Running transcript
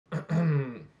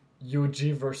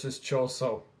Yuji versus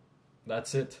CHOSO.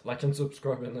 That's it. Like and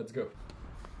subscribe and let's go.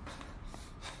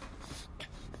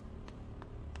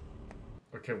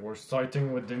 Okay, we're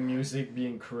starting with the music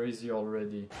being crazy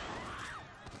already.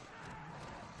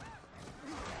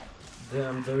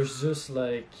 Damn, there's just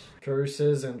like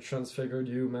curses and transfigured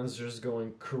humans just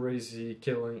going crazy,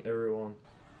 killing everyone.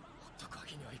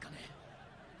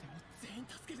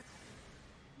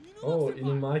 Oh,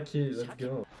 Inumaki, let's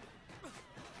go.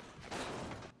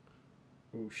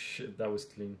 Oh shit, that was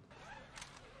clean.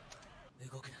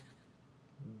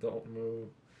 Don't move.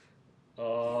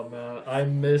 Oh man, I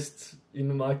missed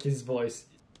Inumaki's voice.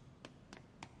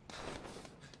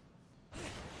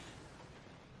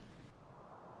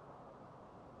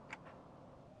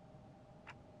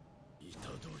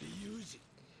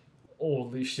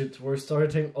 Holy shit, we're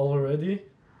starting already?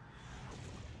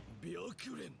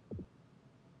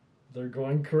 They're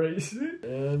going crazy.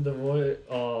 And the boy,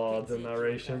 oh, the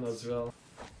narration as well.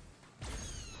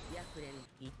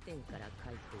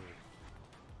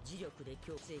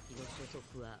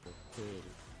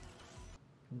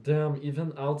 Damn,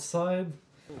 even outside?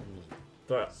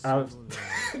 They're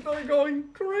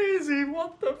going crazy,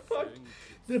 what the fuck?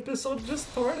 The episode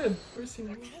just started.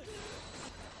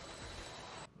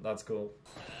 That's cool.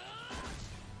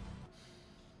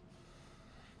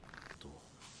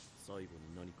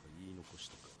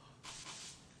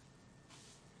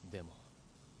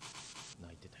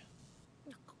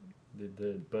 They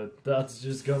did, but that's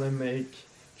just gonna make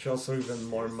CHOSO even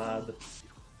more mad.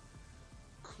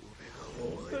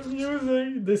 Oh, the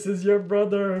music! This is your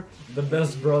brother! The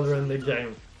best brother in the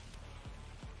game.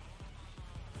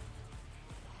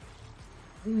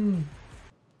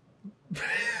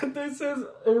 This is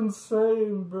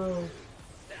insane, bro.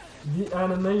 The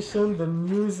animation, the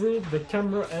music, the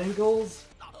camera angles.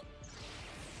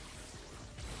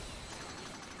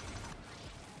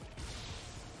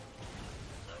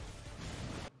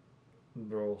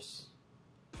 Bros.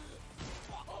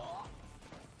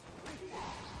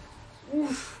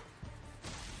 Oof.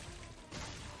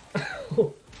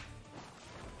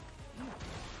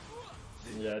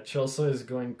 Yeah, CHOSO is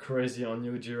going crazy on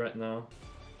Yuji right now.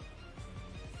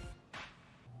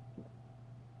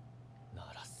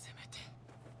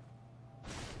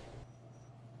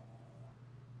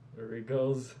 There he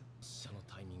goes.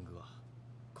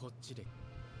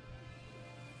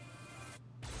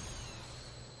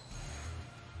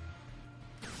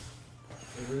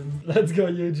 Let's go,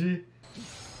 Yuji.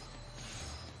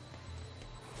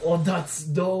 Oh, that's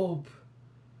dope.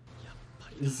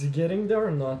 Is he getting there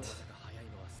or not?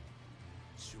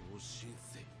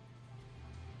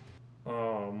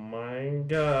 Oh my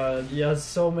god, he has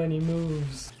so many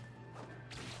moves.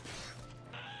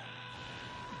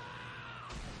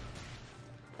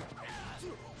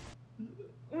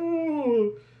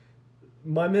 Ooh.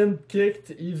 My man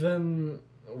kicked even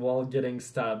while getting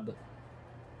stabbed.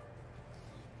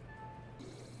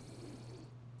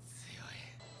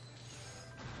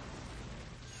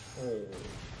 Oh,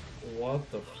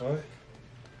 what the fuck?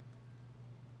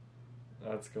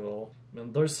 That's cool.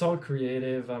 Man, they're so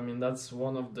creative. I mean, that's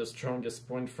one of the strongest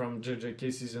points from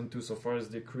JJK Season 2 so far, is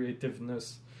the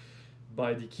creativeness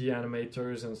by the key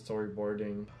animators and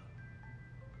storyboarding.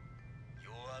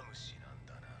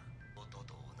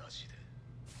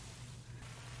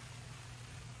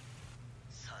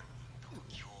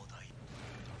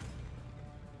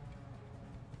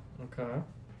 Okay.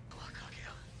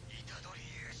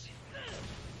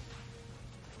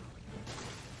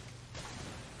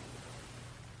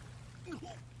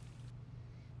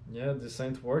 Yeah, this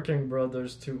ain't working, bro.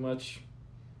 There's too much.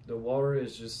 The water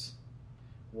is just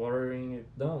watering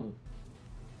it down.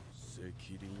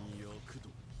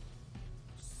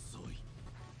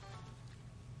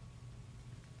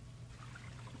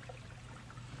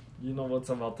 You know what's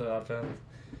about to happen.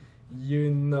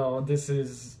 You know, this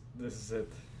is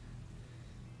it.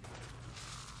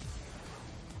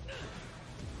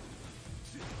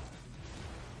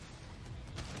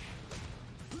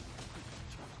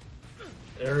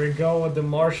 There we go with the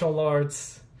martial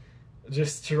arts.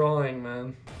 Just throwing,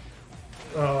 man.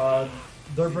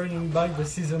 They're bringing back the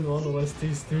Season 1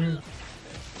 OSTs too.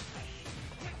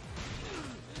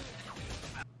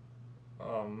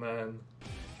 Oh man.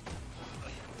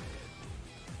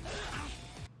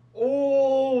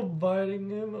 Oh, biting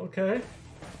him, okay.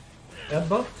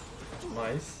 Headbutt.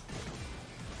 Nice.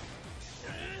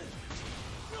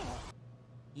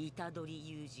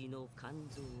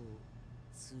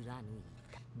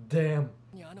 Damn.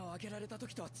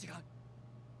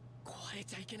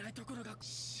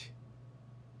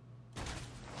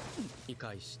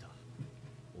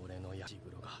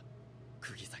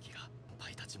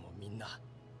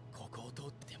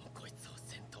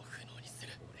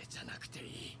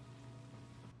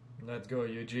 Let's go,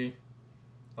 Yuji.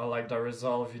 I like the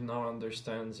resolve. He now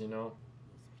understands, you know.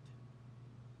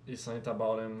 This ain't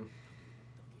about him.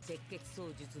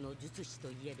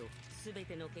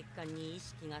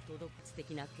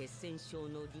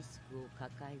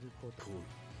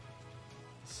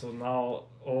 So now,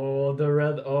 oh, the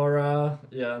red aura.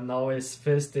 Yeah, now his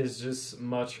fist is just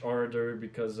much harder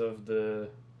because of the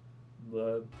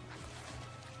blood.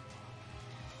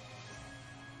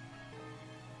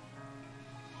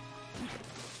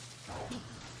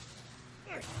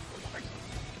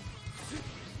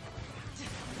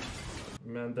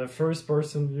 Man, the first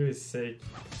person view is sick.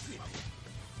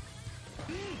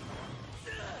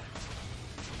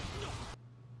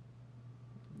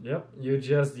 Yep,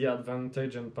 Yuji has the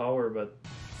advantage and power, but...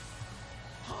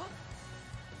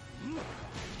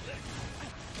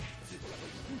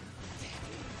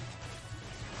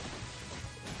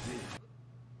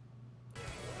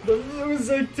 The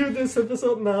music to this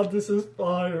episode, now this is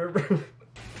fire, bro.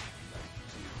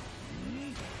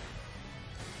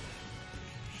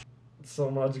 So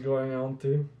much going on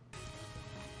too.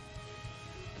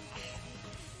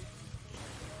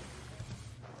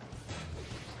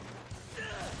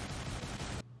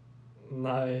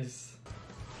 Nice.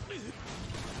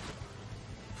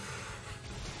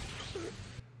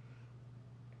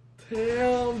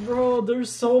 Damn, bro, there's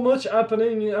so much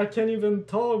happening, I can't even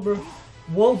talk, bro.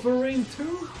 Wolverine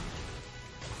too?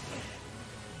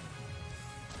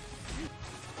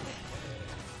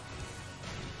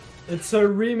 It's a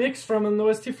remix from an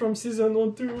OST from season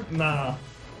 1 too? Nah.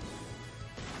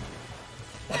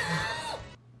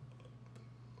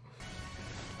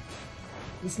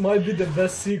 This might be the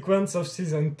best sequence of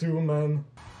season 2, man.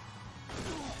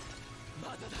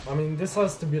 I mean, this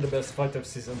has to be the best fight of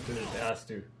season 2, it has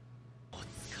to.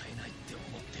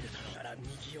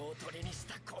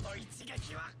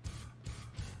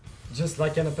 Just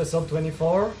like in episode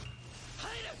 24?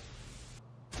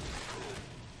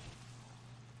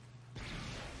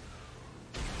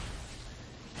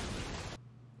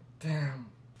 Damn.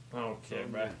 Okay,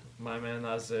 bruh. My man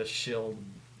has a shield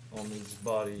on his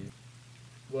body.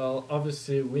 Well,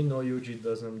 obviously we know Yuji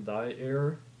doesn't die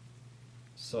here.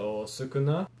 So,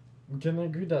 Sukuna, we can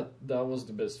agree that that was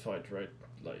the best fight, right?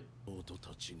 Like...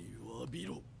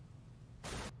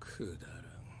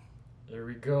 Here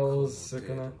we go,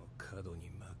 Sukuna.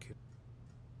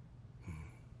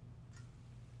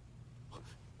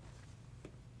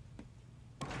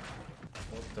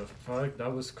 What the fuck?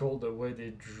 That was cool the way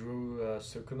they drew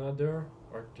Sukuna there.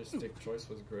 Artistic choice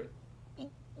was great. Damn.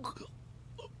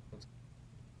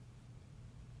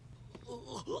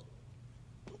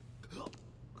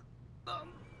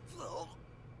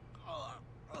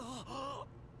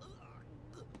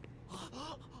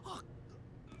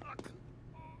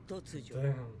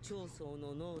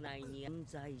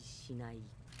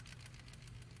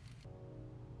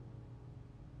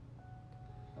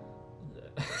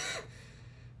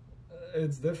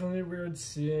 It's definitely weird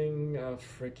seeing a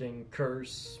freaking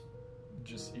curse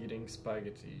just eating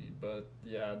spaghetti, but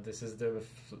yeah, this is the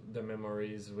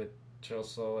memories with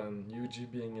CHOSO and Yuji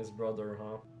being his brother,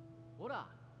 huh?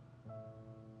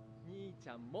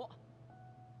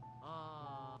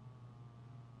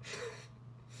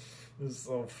 It's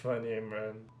so funny,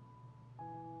 man.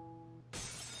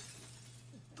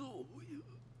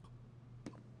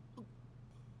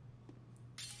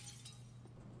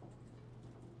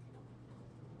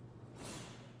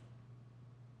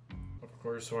 Of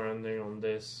course we're ending on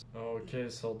this. Okay,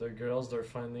 so the girls, they're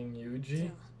finding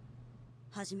Yuji.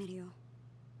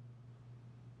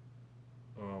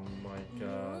 Oh my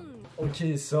god.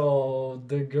 Okay, so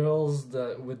the girls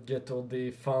that with Ghetto,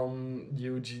 they found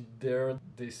Yuji there.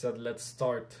 They said, let's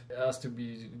start. It has to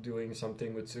be doing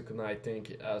something with Sukuna, I think.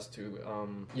 It has to,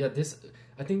 yeah,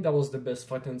 I think that was the best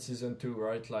fight in season 2,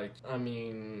 right? Like, I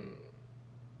mean,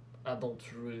 I don't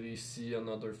really see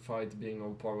another fight being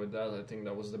on par with that. I think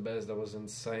that was the best. That was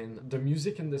insane. The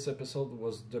music in this episode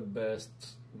was the best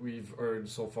we've heard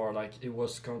so far. Like, it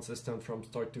was consistent from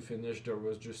start to finish. There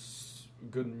was just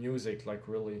good music, like,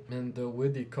 really. And the way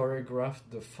they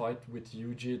choreographed the fight with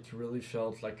Yuji, it really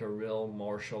felt like a real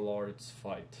martial arts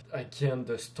fight. Again,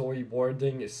 the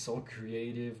storyboarding is so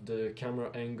creative. The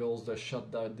camera angles, the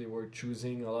shot that they were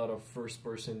choosing, a lot of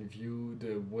first-person view,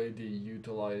 the way they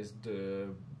utilized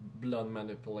the blood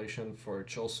manipulation for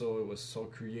CHOSO, it was so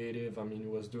creative. I mean,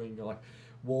 it was doing like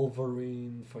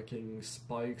Wolverine fucking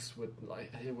spikes with,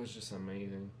 like, it was just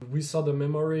amazing. We saw the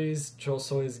memories.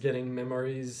 Choso is getting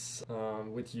memories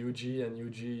with Yuji, and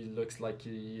Yuji looks like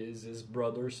he is his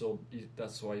brother, so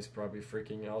that's why he's probably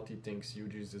freaking out. He thinks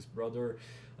Yuji is his brother.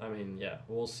 I mean, yeah,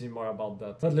 we'll see more about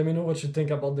that. But let me know what you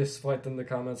think about this fight in the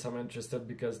comments. I'm interested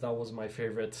because that was my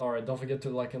favorite. Alright, don't forget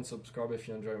to like and subscribe if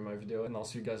you enjoyed my video, and I'll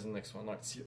see you guys in the next one. Alright, see you.